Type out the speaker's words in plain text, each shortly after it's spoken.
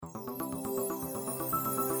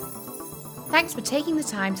Thanks for taking the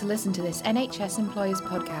time to listen to this NHS Employers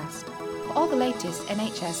podcast. For all the latest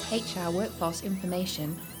NHS HR workforce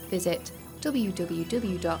information, visit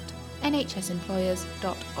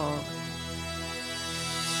www.nhsemployers.org.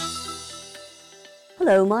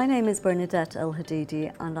 Hello, my name is Bernadette El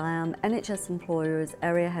Hadidi and I am NHS Employers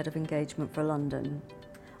Area Head of Engagement for London.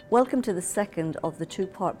 Welcome to the second of the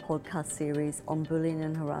two-part podcast series on bullying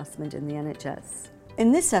and harassment in the NHS.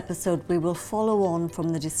 In this episode, we will follow on from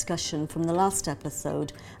the discussion from the last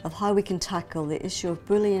episode of how we can tackle the issue of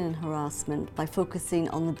bullying and harassment by focusing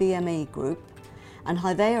on the BME group and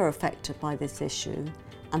how they are affected by this issue,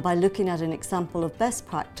 and by looking at an example of best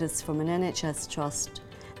practice from an NHS trust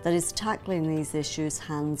that is tackling these issues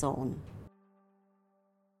hands-on.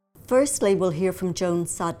 Firstly, we'll hear from Joan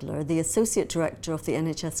Sadler, the Associate Director of the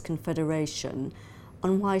NHS Confederation,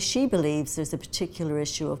 on why she believes there's a particular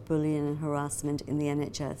issue of bullying and harassment in the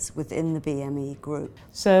NHS within the BME group.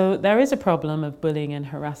 So there is a problem of bullying and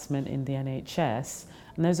harassment in the NHS,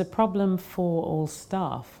 and there's a problem for all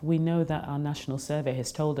staff. We know that our national survey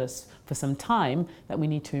has told us for some time that we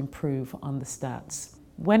need to improve on the stats.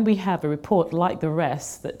 When we have a report like the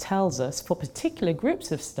rest that tells us for particular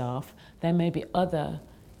groups of staff, there may be other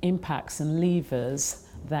impacts and levers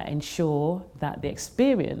that ensure that the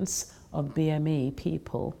experience of BME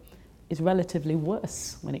people is relatively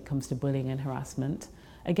worse when it comes to bullying and harassment.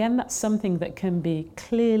 Again, that's something that can be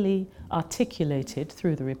clearly articulated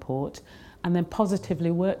through the report and then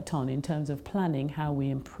positively worked on in terms of planning how we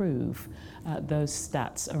improve those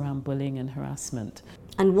stats around bullying and harassment.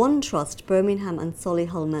 And one trust, Birmingham and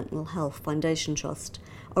Solihull Mental Health Foundation Trust,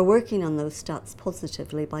 are working on those stats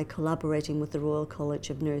positively by collaborating with the Royal College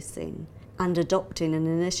of Nursing and adopting an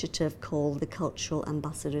initiative called the Cultural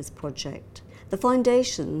Ambassadors Project, the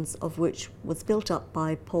foundations of which was built up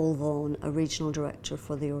by Paul Vaughan, a Regional Director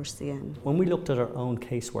for the RCN. When we looked at our own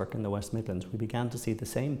casework in the West Midlands, we began to see the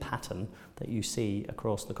same pattern that you see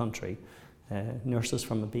across the country. Nurses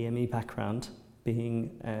from a BME background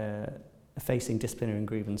being facing disciplinary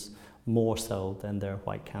grievance more so than their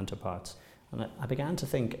white counterparts. And I began to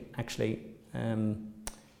think, actually,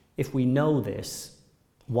 if we know this,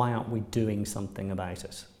 why aren't we doing something about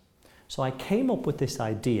it? So I came up with this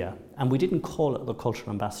idea, and we didn't call it the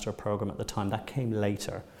Cultural Ambassador Programme at the time, that came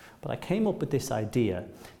later. But I came up with this idea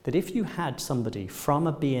that if you had somebody from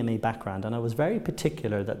a BME background, and I was very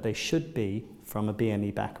particular that they should be from a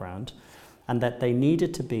BME background, and that they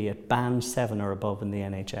needed to be at band 7 or above in the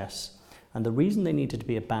NHS. And the reason they needed to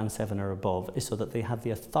be at band 7 or above is so that they have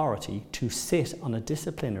the authority to sit on a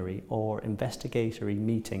disciplinary or investigatory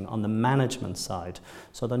meeting on the management side.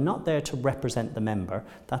 So they're not there to represent the member,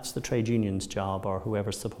 that's the trade union's job or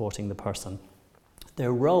whoever's supporting the person.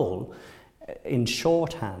 Their role, in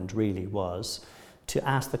shorthand really, was to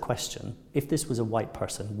ask the question, if this was a white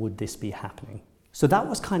person, would this be happening? So that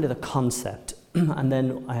was kind of the concept. And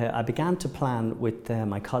then I began to plan with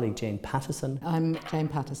my colleague Jane Pattison. I'm Jane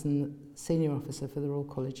Pattison, Senior Officer for the Royal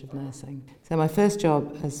College of Nursing. So my first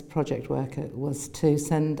job as project worker was to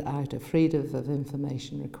send out a freedom of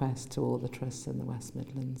information request to all the trusts in the West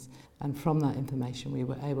Midlands. And from that information we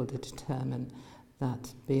were able to determine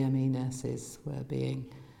that BME nurses were being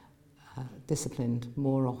disciplined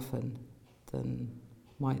more often than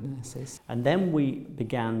white nurses. And then we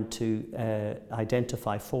began to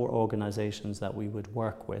identify 4 organisations that we would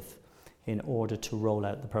work with in order to roll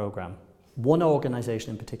out the programme. One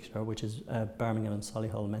organisation in particular, which is Birmingham and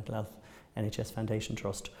Solihull Mental Health NHS Foundation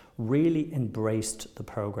Trust, really embraced the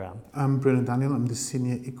programme. I'm Brennan Daniel, I'm the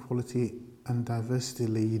Senior Equality and Diversity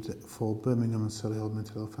Lead for Birmingham and Solihull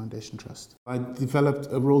Mental Health Foundation Trust. I developed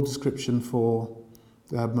a role description for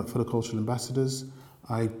the Cultural Ambassadors.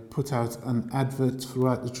 I put out an advert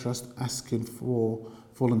throughout the trust asking for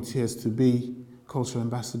volunteers to be cultural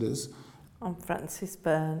ambassadors. I'm Frances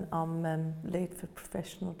Byrne, I'm lead for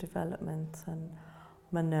professional development and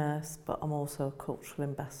I'm a nurse, but I'm also a cultural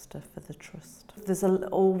ambassador for the trust. There's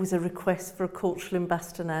always a request for a cultural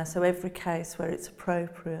ambassador now, so every case where it's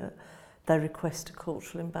appropriate, they request a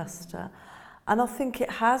cultural ambassador. And I think it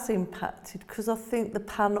has impacted because I think the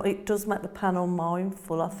panel, it does make the panel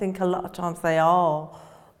mindful. I think a lot of times they are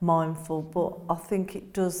mindful, but I think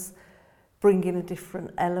it does bring in a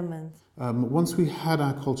different element. Once we had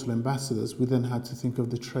our cultural ambassadors, we then had to think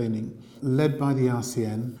of the training. Led by the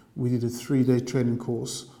RCN, we did a 3-day training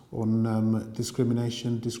course on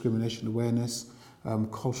discrimination awareness,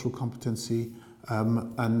 cultural competency,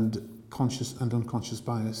 and conscious and unconscious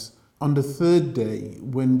bias. On the 3rd day,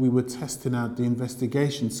 when we were testing out the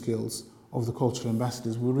investigation skills of the cultural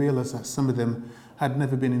ambassadors, we realised that some of them had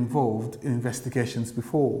never been involved in investigations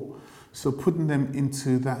before. So putting them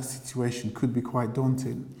into that situation could be quite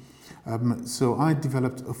daunting. So I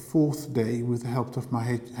developed a fourth day with the help of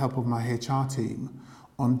my HR team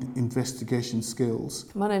on investigation skills.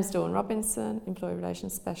 My name's Dawn Robinson, Employee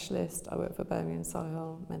Relations Specialist. I work for Birmingham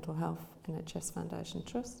Solihull Mental Health NHS Foundation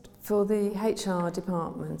Trust. For the HR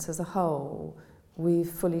department as a whole, we've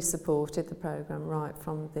fully supported the programme right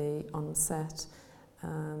from the onset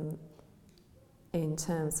in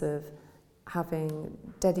terms of having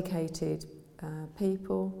dedicated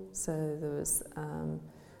people. So there was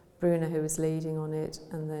Bruna who was leading on it,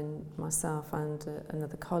 and then myself and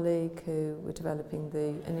another colleague who were developing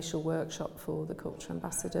the initial workshop for the culture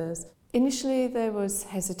ambassadors. Initially there was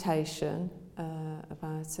hesitation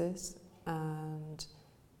about it and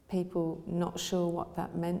people not sure what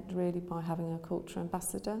that meant really by having a culture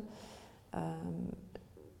ambassador.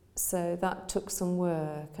 So that took some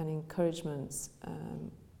work and encouragement,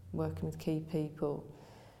 working with key people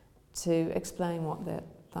to explain what that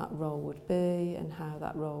role would be and how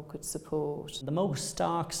that role could support. The most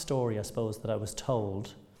stark story, I suppose, that I was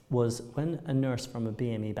told was when a nurse from a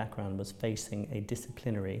BME background was facing a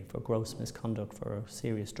disciplinary for gross misconduct for a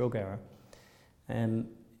serious drug error.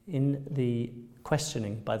 In the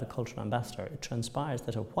questioning by the cultural ambassador, it transpires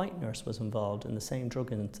that a white nurse was involved in the same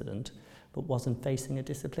drug incident but wasn't facing a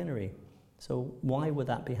disciplinary. So why would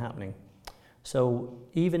that be happening? So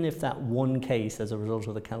even if that one case as a result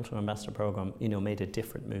of the cultural ambassador program, made it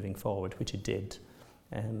different moving forward, which it did,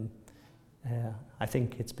 I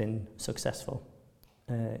think it's been successful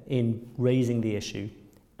in raising the issue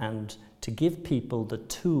and to give people the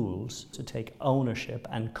tools to take ownership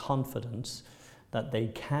and confidence that they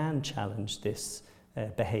can challenge this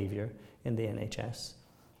behaviour in the NHS,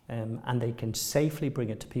 and they can safely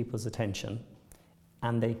bring it to people's attention,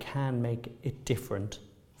 and they can make it different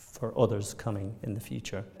for others coming in the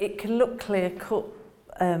future. It can look clear-cut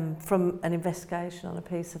from an investigation on a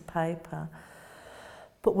piece of paper,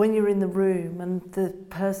 but when you're in the room and the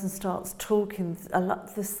person starts talking,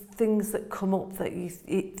 there's things that come up that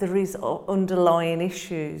there is underlying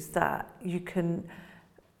issues that you can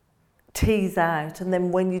tease out, and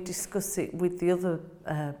then when you discuss it with the other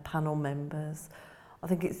panel members, I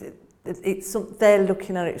think they're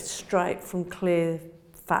looking at it straight from clear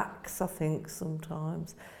facts. I think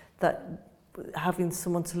sometimes that having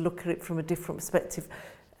someone to look at it from a different perspective,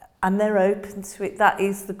 and they're open to it, that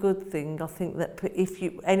is the good thing. I think that if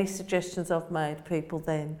any suggestions I've made, people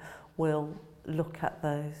then will look at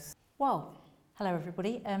those. Well, hello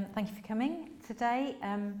everybody. Thank you for coming today.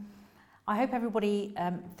 I hope everybody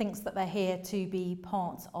thinks that they're here to be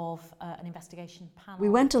part of an investigation panel. We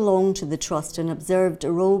went along to the Trust and observed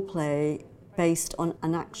a role play based on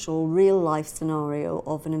an actual real-life scenario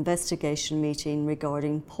of an investigation meeting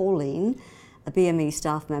regarding Pauline, a BME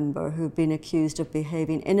staff member who had been accused of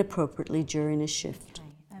behaving inappropriately during a shift.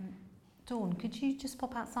 Okay. Dawn, could you just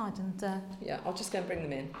pop outside and... Yeah, I'll just go and bring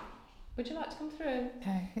them in. Would you like to come through?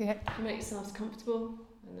 Okay, yeah. Make yourselves comfortable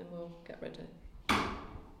and then we'll get ready.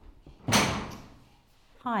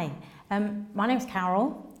 Hi, my name's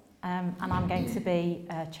Carol and I'm going to be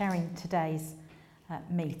chairing today's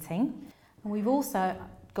meeting. And we've also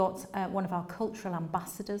got one of our cultural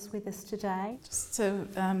ambassadors with us today. Just to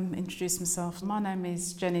introduce myself, my name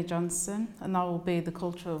is Jenny Johnson and I will be the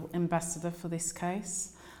cultural ambassador for this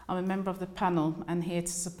case. I'm a member of the panel and here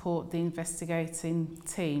to support the investigating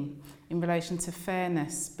team in relation to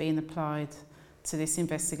fairness being applied to this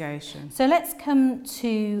investigation. So let's come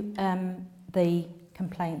to the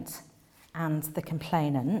complaint and the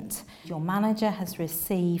complainant. Your manager has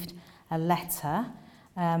received a letter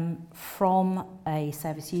from a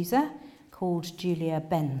service user called Julia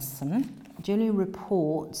Benson. Julia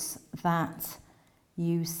reports that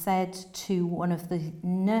you said to one of the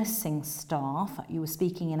nursing staff, you were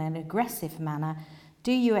speaking in an aggressive manner,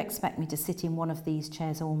 "Do you expect me to sit in one of these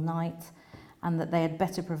chairs all night?" and that they had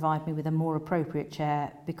better provide me with a more appropriate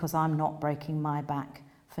chair because I'm not breaking my back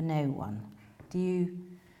for no one. Do you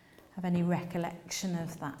have any recollection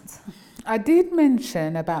of that? I did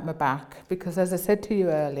mention about my back because, as I said to you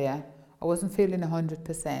earlier, I wasn't feeling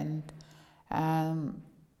 100%.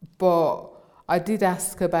 But I did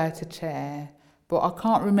ask about a chair, but I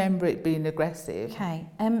can't remember it being aggressive. Okay.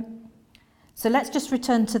 So let's just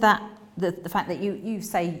return to that. The fact that you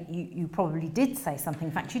say you probably did say something.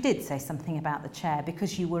 In fact, you did say something about the chair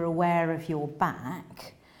because you were aware of your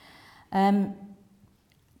back.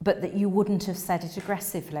 But that you wouldn't have said it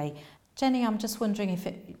aggressively. Jenny, I'm just wondering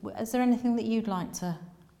is there anything that you'd like to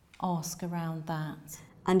ask around that?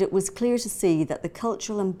 And it was clear to see that the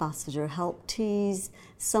cultural ambassador helped tease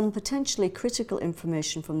some potentially critical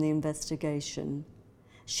information from the investigation.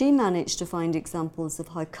 She managed to find examples of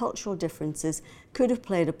how cultural differences could have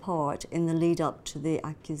played a part in the lead up to the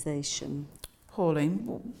accusation.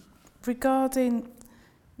 Pauline, regarding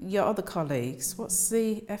your other colleagues, what's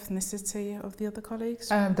the ethnicity of the other colleagues?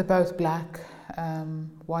 They're both black.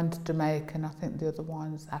 One's Jamaican, I think the other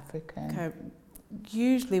one's African. Okay.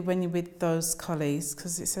 Usually when you're with those colleagues,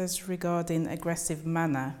 because it says regarding aggressive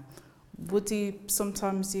manner, would you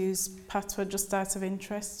sometimes use patois just out of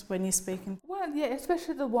interest when you're speaking? Well, yeah,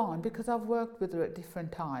 especially the one, because I've worked with her at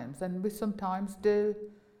different times, and we sometimes do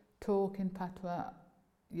talk in patois,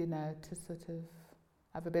 you know, to sort of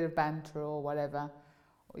have a bit of banter or whatever.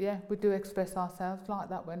 Yeah, we do express ourselves like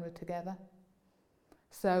that when we're together.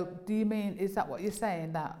 So do you mean, is that what you're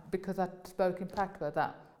saying, that because I spoke in patois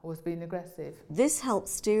that I was being aggressive? This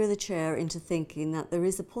helps steer the chair into thinking that there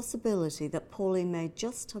is a possibility that Pauline may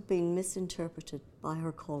just have been misinterpreted by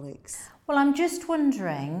her colleagues. Well, I'm just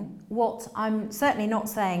wondering I'm certainly not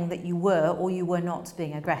saying that you were or you were not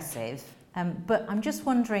being aggressive, but I'm just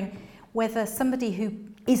wondering whether somebody who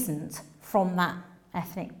isn't from that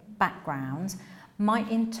ethnic background might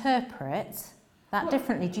interpret that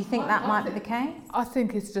differently. Do you think that might be the case? I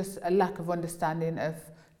think it's just a lack of understanding of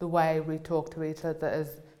the way we talk to each other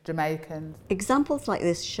as Jamaicans. Examples like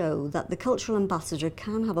this show that the cultural ambassador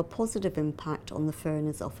can have a positive impact on the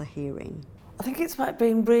fairness of a hearing. I think it's about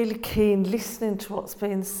being really keen, listening to what's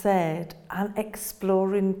being said and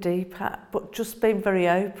exploring deeper, but just being very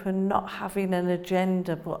open, not having an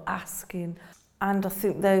agenda, but asking. And I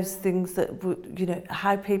think those things that, you know,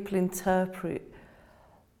 how people interpret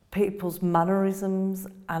people's mannerisms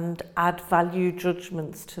and add value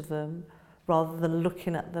judgments to them rather than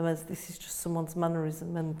looking at them as this is just someone's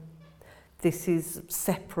mannerism and this is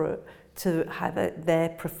separate to how their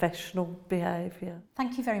professional behaviour.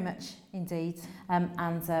 Thank you very much indeed. And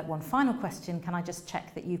one final question, can I just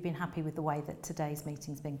check that you've been happy with the way that today's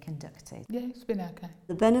meeting's been conducted? Yeah, it's been okay.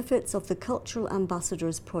 The benefits of the Cultural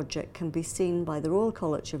Ambassadors project can be seen by the Royal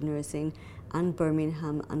College of Nursing and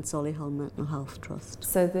Birmingham and Solihull Mental Health Trust.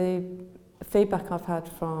 So the feedback I've had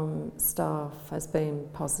from staff has been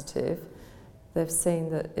positive. They've seen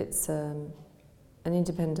that it's an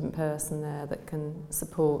independent person there that can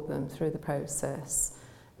support them through the process,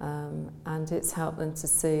 and it's helped them to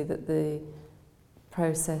see that the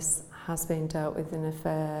process has been dealt with in a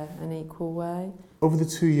fair and equal way. Over the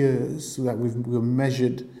 2 years that we've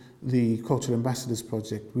measured the Cultural Ambassadors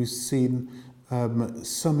project, we've seen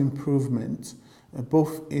some improvement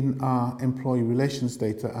both in our employee relations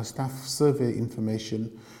data, our staff survey information,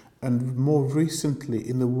 and more recently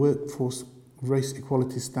in the workforce race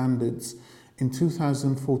equality standards. In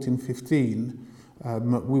 2014-15,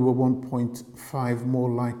 we were 1.5 more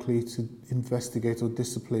likely to investigate or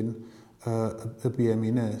discipline a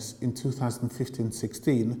BME nurse. In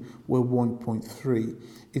 2015-16, we're 1.3.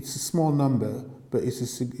 It's a small number, but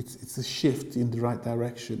it's a shift in the right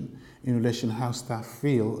direction in relation to how staff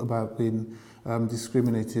feel about being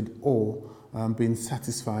discriminated or being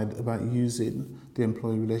satisfied about using the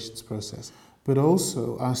employee relations process. But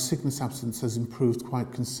also, our sickness absence has improved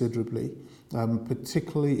quite considerably,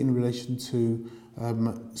 particularly in relation to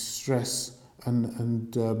stress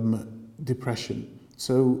and depression.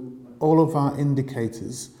 So all of our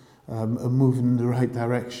indicators are moving in the right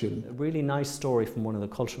direction. A really nice story from one of the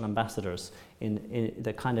cultural ambassadors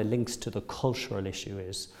that kind of links to the cultural issue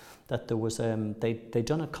is that there was they'd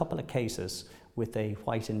done a couple of cases with a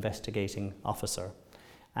white investigating officer.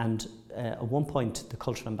 And at one point, the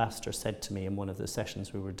cultural ambassador said to me in one of the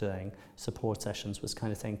sessions we were doing, support sessions, was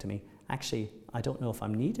kind of saying to me, actually, I don't know if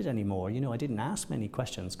I'm needed anymore. You know, I didn't ask many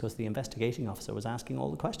questions because the investigating officer was asking all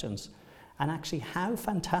the questions. And actually, how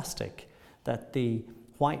fantastic that the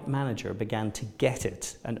white manager began to get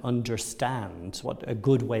it and understand what a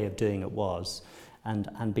good way of doing it was,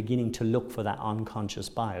 and beginning to look for that unconscious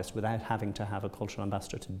bias without having to have a cultural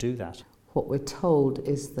ambassador to do that. What we're told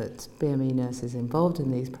is that BME nurses involved in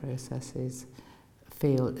these processes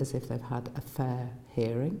feel as if they've had a fair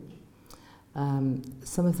hearing.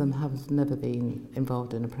 Some of them have never been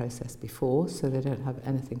involved in a process before, so they don't have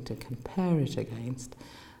anything to compare it against,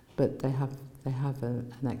 but they have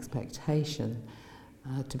an expectation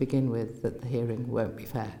to begin with that the hearing won't be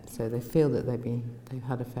fair. So they feel that they've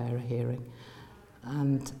had a fairer hearing.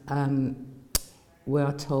 And we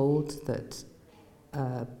are told that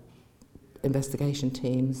investigation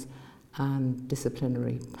teams and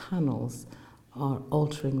disciplinary panels are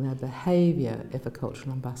altering their behaviour if a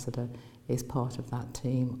cultural ambassador is part of that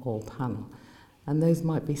team or panel. And those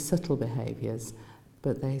might be subtle behaviours,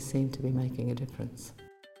 but they seem to be making a difference.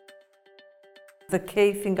 The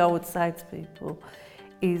key thing I would say to people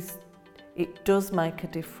is it does make a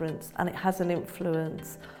difference, and it has an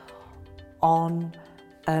influence on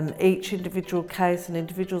each individual case and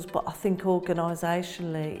individuals, but I think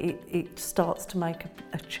organisationally it starts to make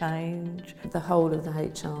a change. The whole of the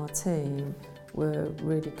HR team were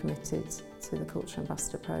really committed to the Cultural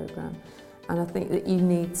Ambassador programme, and I think that you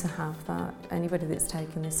need to have that. Anybody that's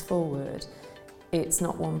taken this forward, it's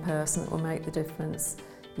not one person that will make the difference.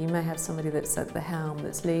 You may have somebody that's at the helm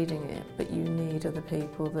that's leading it, but you need other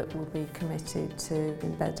people that will be committed to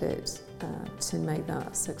embed it to make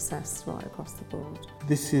that a success right across the board.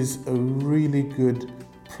 This is a really good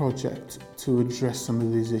project to address some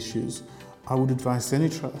of these issues. I would advise any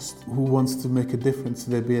trust who wants to make a difference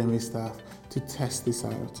to their BME staff to test this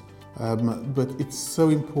out. But it's so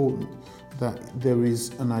important that there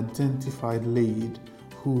is an identified lead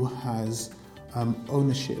who has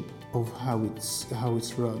ownership of how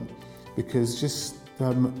it's run, because just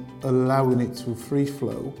allowing it to free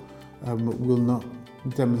flow will not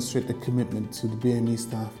demonstrate a commitment to the BME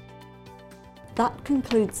staff. That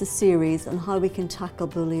concludes the series on how we can tackle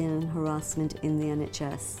bullying and harassment in the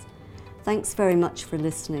NHS. Thanks very much for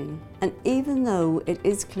listening. And even though it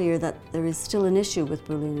is clear that there is still an issue with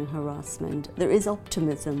bullying and harassment, there is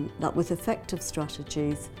optimism that with effective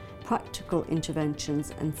strategies, practical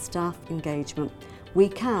interventions and staff engagement, we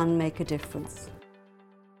can make a difference.